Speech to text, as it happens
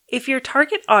If your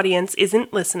target audience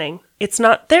isn't listening, it's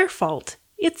not their fault,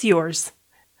 it's yours.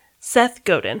 Seth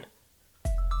Godin.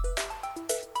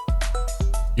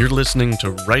 You're listening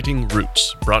to Writing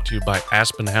Roots, brought to you by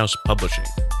Aspen House Publishing.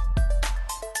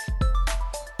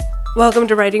 Welcome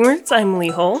to Writing Roots. I'm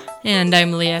Lee Hull. And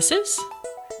I'm Teases.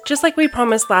 Just like we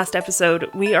promised last episode,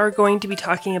 we are going to be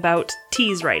talking about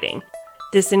tease writing.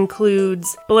 This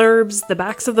includes blurbs, the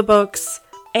backs of the books,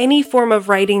 any form of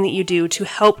writing that you do to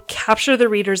help capture the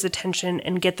reader's attention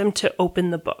and get them to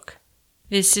open the book.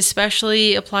 This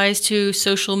especially applies to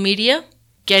social media,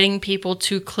 getting people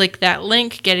to click that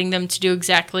link, getting them to do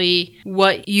exactly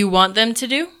what you want them to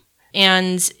do.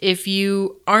 And if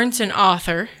you aren't an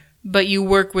author, but you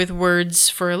work with words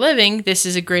for a living, this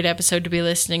is a great episode to be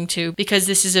listening to because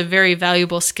this is a very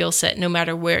valuable skill set no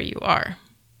matter where you are.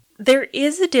 There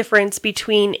is a difference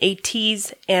between a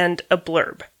tease and a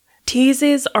blurb.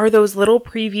 Teases are those little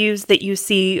previews that you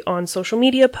see on social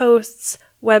media posts,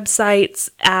 websites,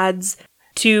 ads,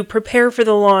 to prepare for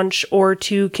the launch or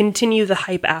to continue the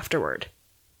hype afterward.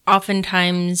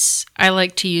 Oftentimes, I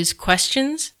like to use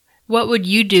questions. What would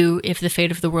you do if the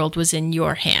fate of the world was in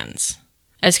your hands?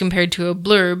 As compared to a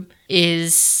blurb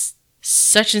is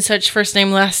such and such first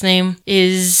name, last name,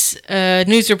 is a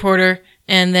news reporter,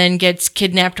 and then gets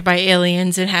kidnapped by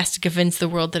aliens and has to convince the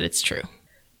world that it's true.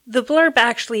 The blurb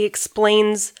actually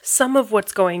explains some of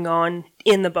what's going on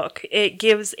in the book. It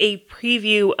gives a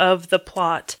preview of the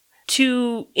plot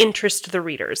to interest the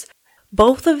readers.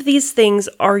 Both of these things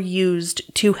are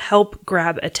used to help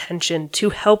grab attention, to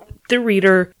help the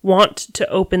reader want to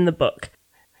open the book.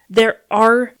 There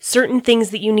are certain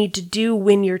things that you need to do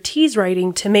when you're tease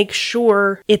writing to make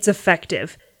sure it's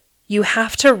effective. You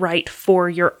have to write for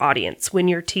your audience when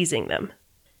you're teasing them.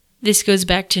 This goes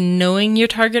back to knowing your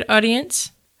target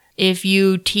audience. If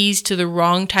you tease to the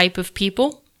wrong type of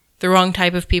people, the wrong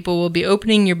type of people will be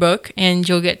opening your book and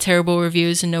you'll get terrible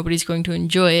reviews and nobody's going to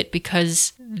enjoy it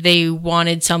because they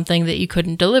wanted something that you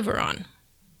couldn't deliver on.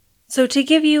 So to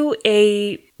give you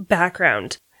a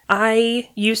background, I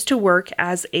used to work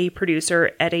as a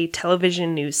producer at a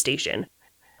television news station.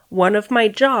 One of my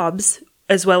jobs,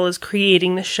 as well as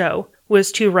creating the show,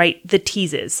 was to write the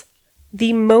teases.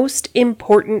 The most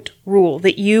important rule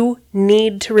that you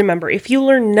need to remember, if you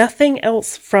learn nothing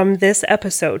else from this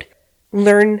episode,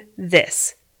 learn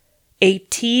this. A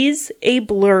tease, a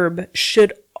blurb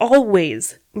should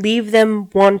always leave them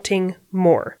wanting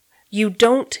more. You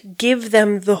don't give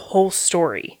them the whole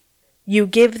story. You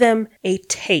give them a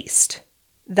taste.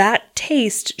 That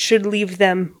taste should leave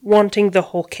them wanting the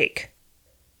whole cake.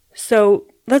 So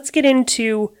let's get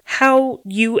into how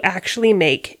you actually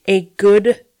make a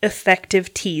good,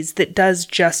 effective tease that does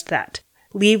just that.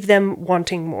 Leave them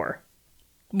wanting more.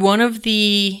 One of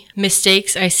the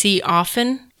mistakes I see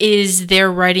often is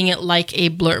they're writing it like a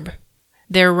blurb.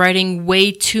 They're writing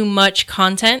way too much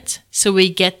content so we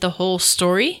get the whole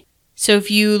story. So if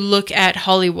you look at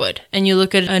Hollywood and you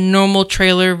look at a normal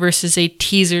trailer versus a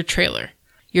teaser trailer,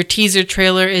 your teaser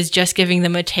trailer is just giving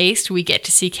them a taste. We get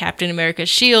to see Captain America's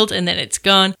shield and then it's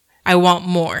gone. I want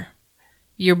more.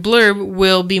 Your blurb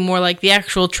will be more like the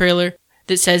actual trailer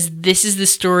that says, this is the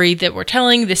story that we're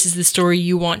telling, this is the story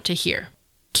you want to hear.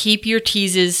 Keep your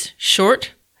teases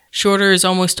short. Shorter is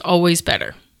almost always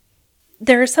better.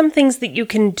 There are some things that you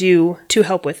can do to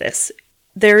help with this.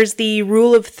 There's the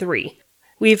rule of 3.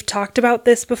 We've talked about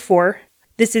this before.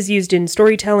 This is used in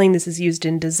storytelling, this is used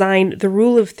in design. The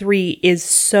rule of 3 is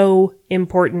so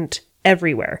important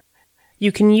everywhere.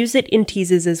 You can use it in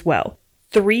teases as well.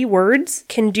 3 words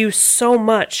can do so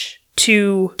much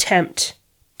to tempt,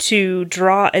 to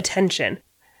draw attention.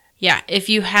 Yeah, if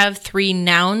you have 3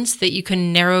 nouns that you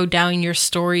can narrow down your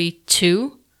story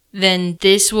to, then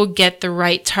this will get the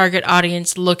right target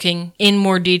audience looking in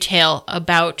more detail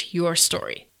about your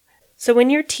story. So when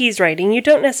you're tease writing, you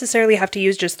don't necessarily have to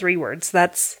use just 3 words.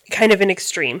 That's kind of an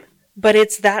extreme. But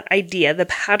it's that idea, the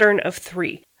pattern of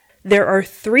 3. There are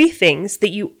 3 things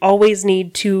that you always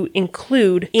need to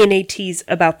include in a tease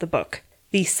about the book.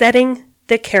 The setting,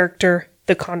 the character,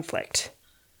 the conflict.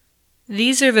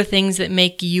 These are the things that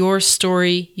make your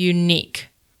story unique.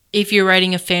 If you're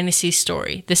writing a fantasy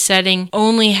story, the setting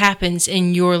only happens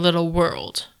in your little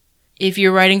world. If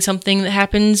you're writing something that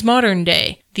happens modern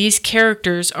day, these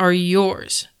characters are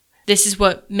yours. This is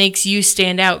what makes you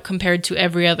stand out compared to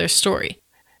every other story.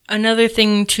 Another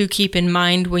thing to keep in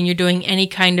mind when you're doing any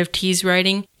kind of tease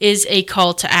writing is a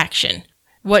call to action.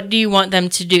 What do you want them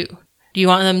to do? Do you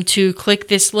want them to click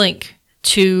this link,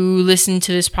 to listen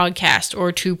to this podcast,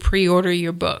 or to pre-order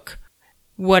your book?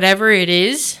 Whatever it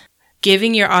is,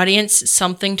 giving your audience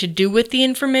something to do with the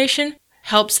information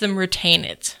helps them retain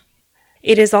it.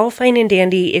 It is all fine and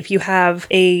dandy if you have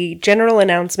a general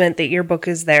announcement that your book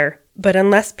is there, but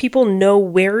unless people know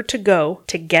where to go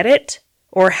to get it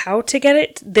or how to get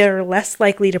it, they're less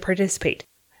likely to participate.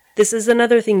 This is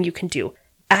another thing you can do.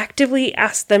 Actively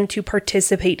ask them to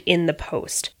participate in the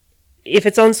post. If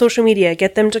it's on social media,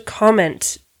 get them to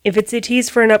comment. If it's a tease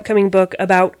for an upcoming book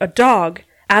about a dog,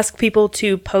 ask people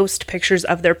to post pictures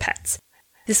of their pets.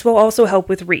 This will also help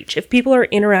with reach. If people are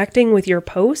interacting with your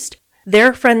post,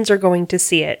 their friends are going to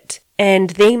see it,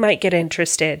 and they might get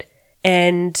interested.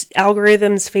 And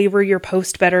algorithms favor your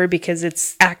post better because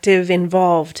it's active,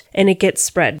 involved, and it gets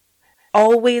spread.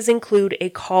 Always include a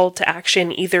call to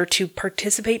action either to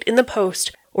participate in the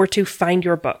post or to find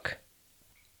your book.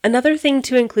 Another thing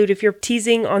to include if you're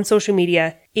teasing on social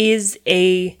media is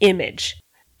an image.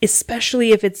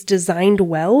 Especially if it's designed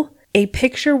well, a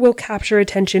picture will capture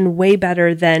attention way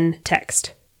better than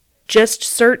text. Just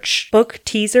search book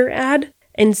teaser ad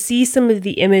and see some of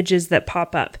the images that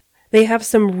pop up. They have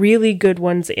some really good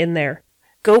ones in there.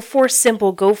 Go for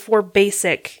simple, go for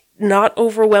basic, not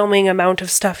overwhelming amount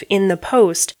of stuff in the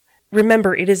post.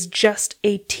 Remember, it is just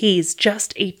a tease,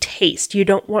 just a taste. You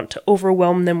don't want to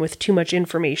overwhelm them with too much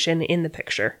information in the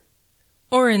picture.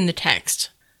 Or in the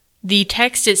text. The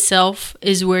text itself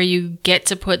is where you get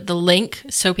to put the link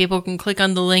so people can click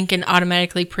on the link and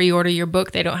automatically pre-order your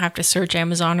book. They don't have to search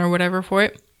Amazon or whatever for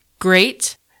it.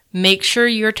 Great. Make sure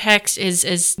your text is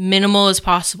as minimal as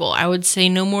possible. I would say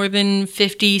no more than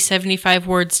 50, 75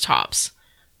 words tops.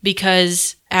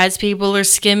 Because as people are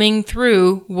skimming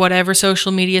through whatever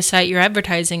social media site you're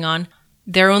advertising on,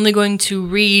 they're only going to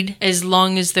read as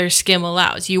long as their skim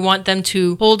allows. You want them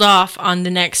to hold off on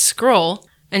the next scroll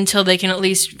until they can at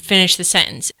least finish the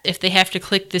sentence. If they have to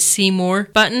click the see more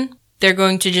button, they're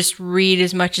going to just read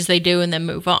as much as they do and then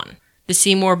move on. The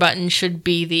see more button should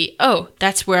be the, oh,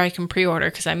 that's where I can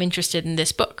pre-order because I'm interested in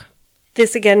this book.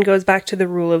 This again goes back to the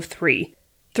rule of 3.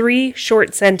 3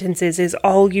 short sentences is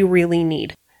all you really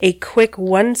need. A quick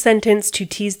 1 sentence to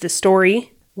tease the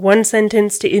story, 1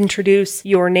 sentence to introduce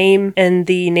your name and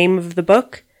the name of the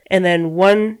book, and then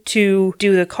 1 to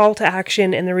do the call to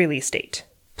action and the release date,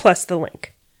 plus the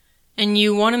link. And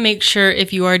you want to make sure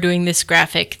if you are doing this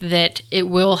graphic that it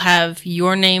will have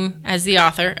your name as the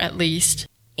author, at least,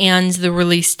 and the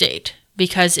release date.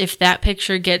 Because if that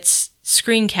picture gets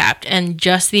screen capped and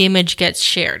just the image gets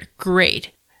shared,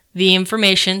 great. The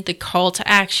information, the call to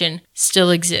action,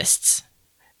 still exists.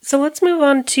 So let's move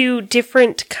on to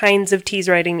different kinds of tease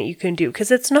writing that you can do, because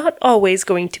it's not always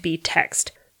going to be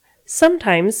text.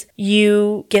 Sometimes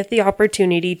you get the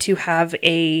opportunity to have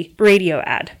a radio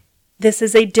ad. This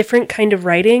is a different kind of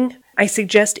writing. I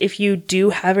suggest if you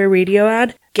do have a radio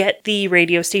ad, get the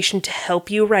radio station to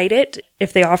help you write it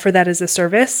if they offer that as a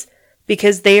service,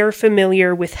 because they are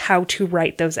familiar with how to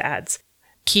write those ads.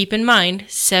 Keep in mind,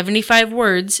 75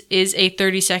 words is a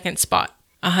 30-second spot.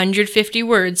 150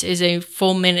 words is a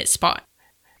full minute spot.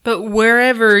 But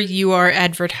wherever you are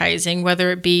advertising,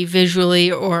 whether it be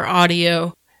visually or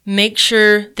audio, make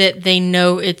sure that they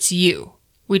know it's you.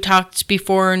 We talked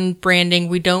before in branding,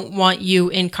 we don't want you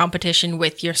in competition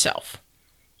with yourself.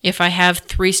 If I have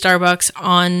 3 Starbucks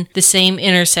on the same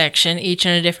intersection, each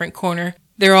in a different corner,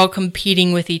 they're all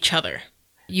competing with each other.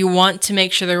 You want to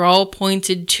make sure they're all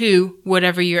pointed to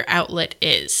whatever your outlet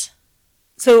is.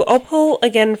 So I'll pull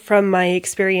again from my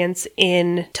experience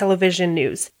in television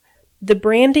news. The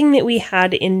branding that we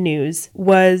had in news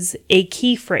was a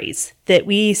key phrase that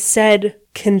we said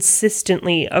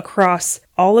consistently across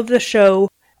all of the show,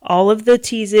 all of the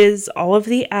teases, all of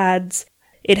the ads.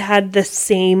 It had the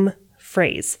same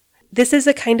phrase. This is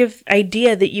a kind of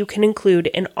idea that you can include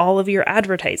in all of your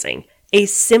advertising. A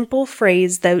simple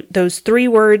phrase, those 3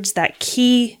 words, that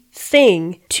key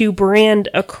thing to brand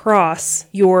across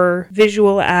your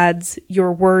visual ads,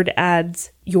 your word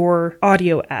ads, your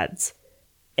audio ads,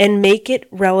 and make it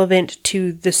relevant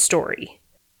to the story.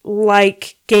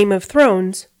 Like Game of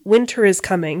Thrones, winter is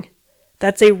coming.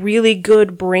 That's a really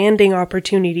good branding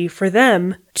opportunity for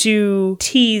them to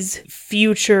tease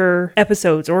future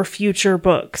episodes or future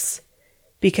books,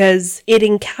 because it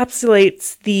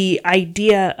encapsulates the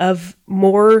idea of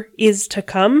more is to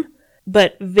come,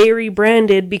 but very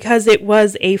branded because it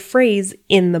was a phrase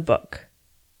in the book.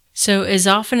 So as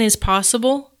often as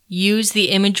possible, use the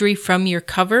imagery from your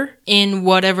cover in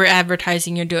whatever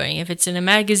advertising you're doing. If it's in a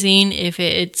magazine, if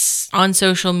it's on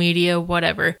social media,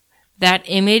 whatever. That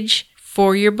image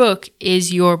for your book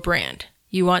is your brand.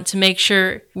 You want to make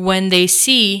sure when they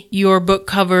see your book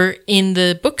cover in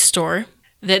the bookstore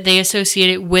that they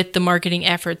associate it with the marketing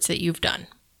efforts that you've done.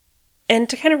 And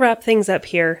to kind of wrap things up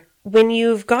here, when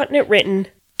you've gotten it written,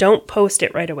 don't post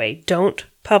it right away. Don't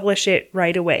publish it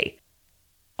right away.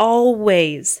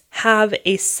 always have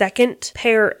a second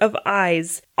pair of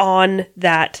eyes on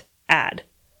that ad,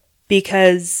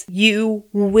 because you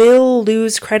will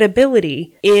lose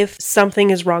credibility if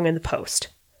something is wrong in the post.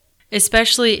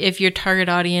 Especially if your target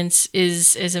audience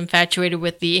is as infatuated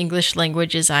with the English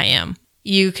language as I am.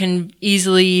 You can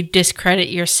easily discredit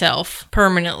yourself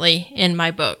permanently in my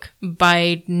book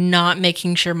by not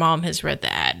making sure mom has read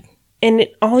the ad. And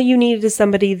all you need is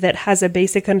somebody that has a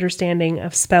basic understanding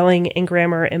of spelling and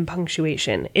grammar and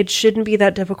punctuation. It shouldn't be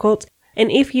that difficult.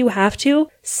 And if you have to,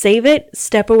 save it,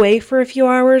 step away for a few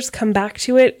hours, come back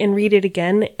to it, and read it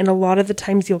again. And a lot of the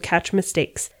times you'll catch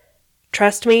mistakes.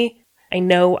 Trust me, I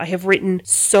know I have written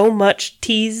so much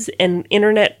tease and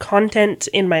internet content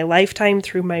in my lifetime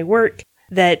through my work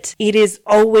that it is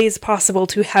always possible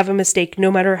to have a mistake no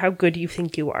matter how good you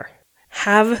think you are.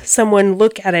 Have someone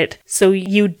look at it so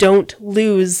you don't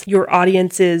lose your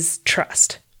audience's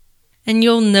trust. And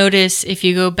you'll notice if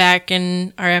you go back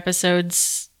in our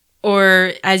episodes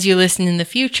or as you listen in the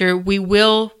future, we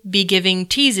will be giving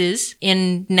teases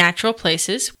in natural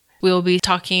places. We'll be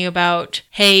talking about,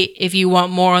 hey, if you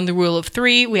want more on the rule of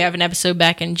 3, we have an episode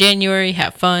back in January,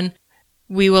 have fun.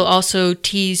 We will also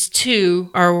tease to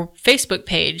our Facebook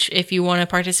page if you want to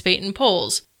participate in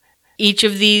polls. Each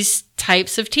of these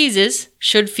types of teases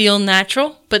should feel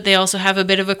natural, but they also have a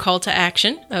bit of a call to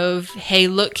action of, hey,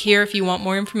 look here if you want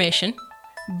more information.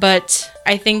 But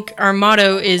I think our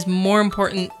motto is more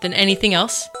important than anything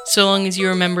else, so long as you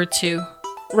remember to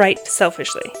write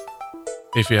selfishly.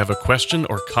 If you have a question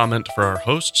or comment for our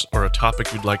hosts or a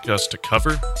topic you'd like us to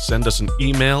cover, send us an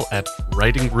email at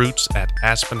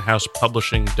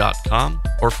writingroots@aspenhousepublishing.com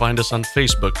or find us on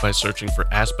Facebook by searching for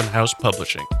Aspen House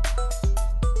Publishing.